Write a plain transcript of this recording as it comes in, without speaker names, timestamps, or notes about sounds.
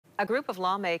A group of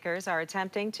lawmakers are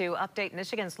attempting to update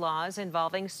Michigan's laws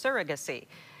involving surrogacy.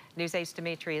 News 8's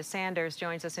Demetrius Sanders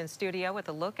joins us in studio with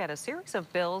a look at a series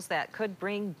of bills that could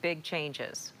bring big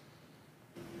changes.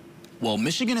 Well,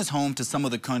 Michigan is home to some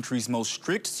of the country's most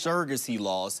strict surrogacy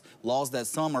laws, laws that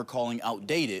some are calling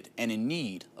outdated and in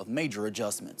need of major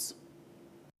adjustments.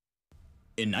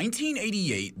 In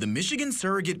 1988, the Michigan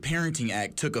Surrogate Parenting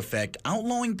Act took effect,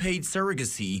 outlawing paid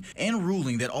surrogacy and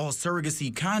ruling that all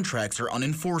surrogacy contracts are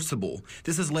unenforceable.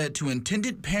 This has led to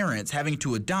intended parents having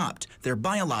to adopt their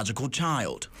biological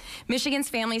child. Michigan's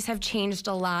families have changed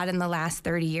a lot in the last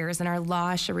 30 years, and our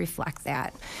law should reflect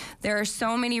that. There are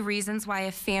so many reasons why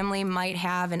a family might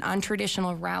have an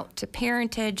untraditional route to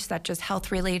parentage, such as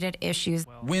health-related issues.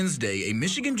 Wednesday, a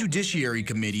Michigan Judiciary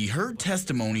Committee heard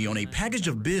testimony on a package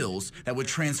of bills that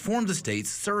would transform the state's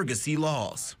surrogacy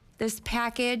laws. This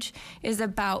package is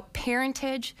about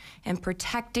parentage and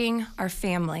protecting our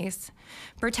families,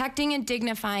 protecting and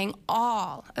dignifying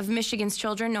all of Michigan's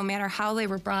children, no matter how they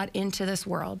were brought into this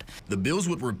world. The bills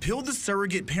would repeal the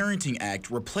Surrogate Parenting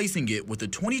Act, replacing it with the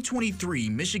 2023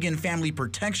 Michigan Family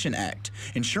Protection Act,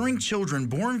 ensuring children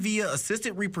born via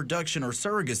assisted reproduction or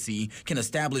surrogacy can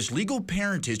establish legal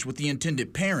parentage with the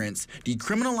intended parents,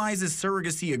 decriminalizes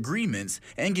surrogacy agreements,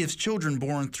 and gives children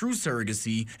born through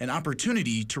surrogacy an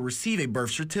opportunity to receive a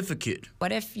birth certificate.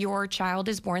 What if your child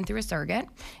is born through a surrogate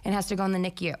and has to go in the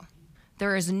NICU?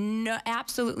 There is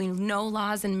absolutely no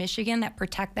laws in Michigan that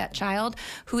protect that child.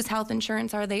 Whose health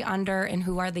insurance are they under, and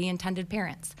who are the intended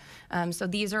parents? So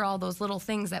these are all those little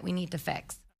things that we need to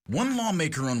fix. One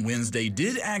lawmaker on Wednesday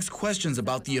did ask questions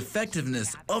about the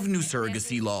effectiveness of new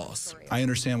surrogacy laws. I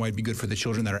understand why it'd be good for the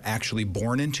children that are actually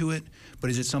born into it,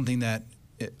 but is it something that,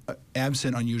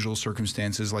 absent unusual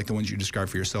circumstances like the ones you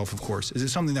described for yourself, of course, is it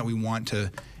something that we want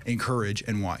to encourage,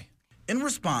 and why? In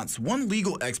response, one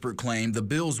legal expert claimed the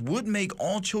bills would make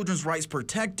all children's rights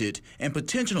protected and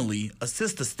potentially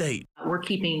assist the state. We're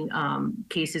keeping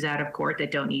cases out of court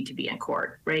that don't need to be in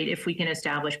court, right? If we can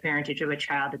establish parentage of a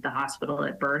child at the hospital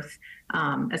at birth,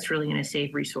 that's really going to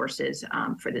save resources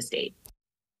for the state.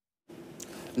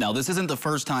 Now, this isn't the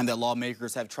first time that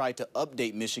lawmakers have tried to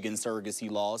update Michigan surrogacy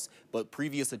laws, but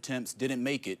previous attempts didn't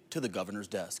make it to the governor's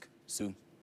desk. Sue?